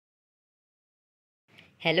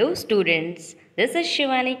Hello students, this is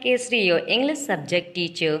Shivani Kesri, your English subject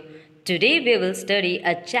teacher. Today we will study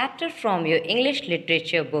a chapter from your English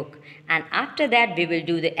literature book and after that we will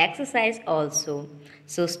do the exercise also.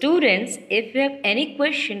 So students, if you have any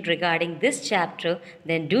question regarding this chapter,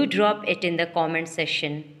 then do drop it in the comment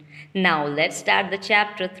section. Now let's start the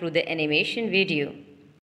chapter through the animation video.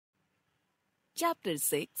 Chapter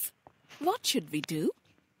 6. What should we do?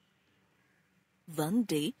 One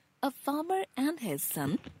day, a farmer and his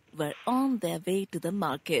son were on their way to the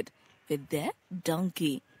market with their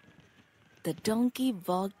donkey. The donkey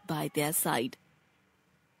walked by their side.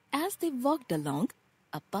 As they walked along,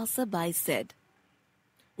 a passerby said,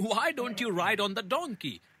 "Why don't you ride on the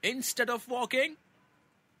donkey instead of walking?"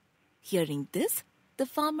 Hearing this, the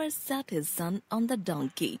farmer sat his son on the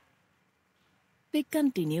donkey. They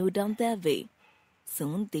continued on their way.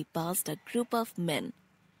 Soon they passed a group of men.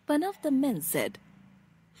 One of the men said,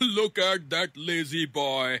 "Look at that lazy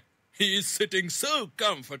boy. He is sitting so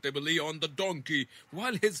comfortably on the donkey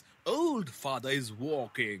while his old father is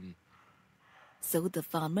walking." So the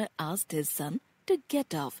farmer asked his son to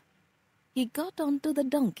get off. He got onto the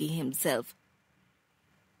donkey himself.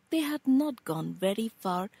 They had not gone very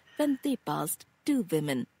far when they passed two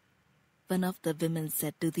women. One of the women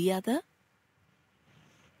said to the other,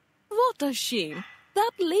 "What a shame!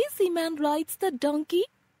 That lazy man rides the donkey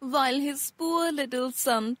while his poor little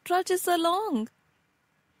son trudges along."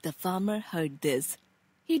 The farmer heard this.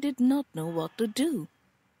 He did not know what to do.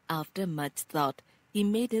 After much thought, he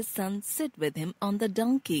made his son sit with him on the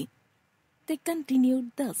donkey. They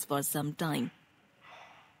continued thus for some time.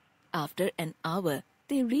 After an hour,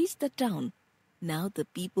 they reached the town. Now the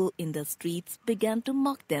people in the streets began to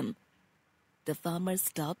mock them. The farmer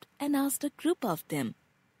stopped and asked a group of them,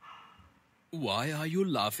 "Why are you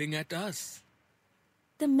laughing at us?"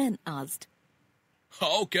 The men asked,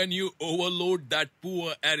 "How can you overload that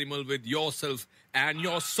poor animal with yourself and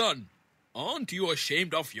your son? Aren't you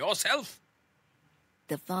ashamed of yourself?"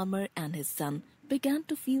 The farmer and his son began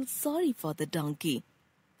to feel sorry for the donkey.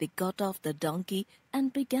 They got off the donkey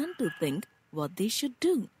and began to think what they should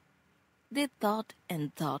do. They thought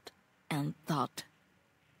and thought and thought.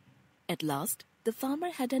 At last, the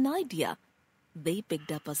farmer had an idea. They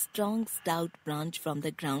picked up a strong, stout branch from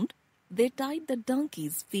the ground. They tied the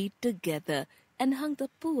donkey's feet together and hung the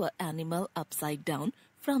poor animal upside down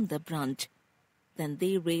from the branch. Then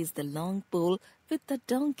they raised the long pole with the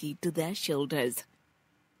donkey to their shoulders.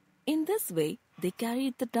 In this way, they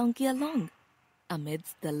carried the donkey along,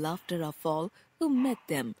 amidst the laughter of all who met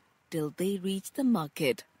them, till they reached the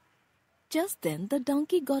market. Just then the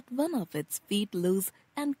donkey got one of its feet loose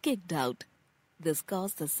and kicked out. This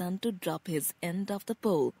caused the son to drop his end of the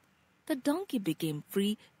pole. The donkey became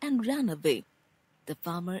free and ran away. The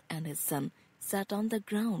farmer and his son sat on the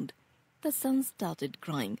ground. The son started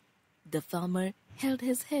crying. The farmer held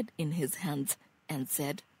his head in his hands and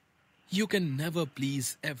said, "You can never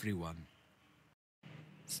please everyone."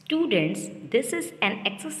 Students, this is an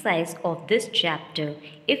exercise of this chapter.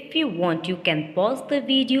 If you want, you can pause the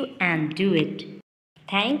video and do it.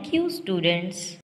 Thank you, students.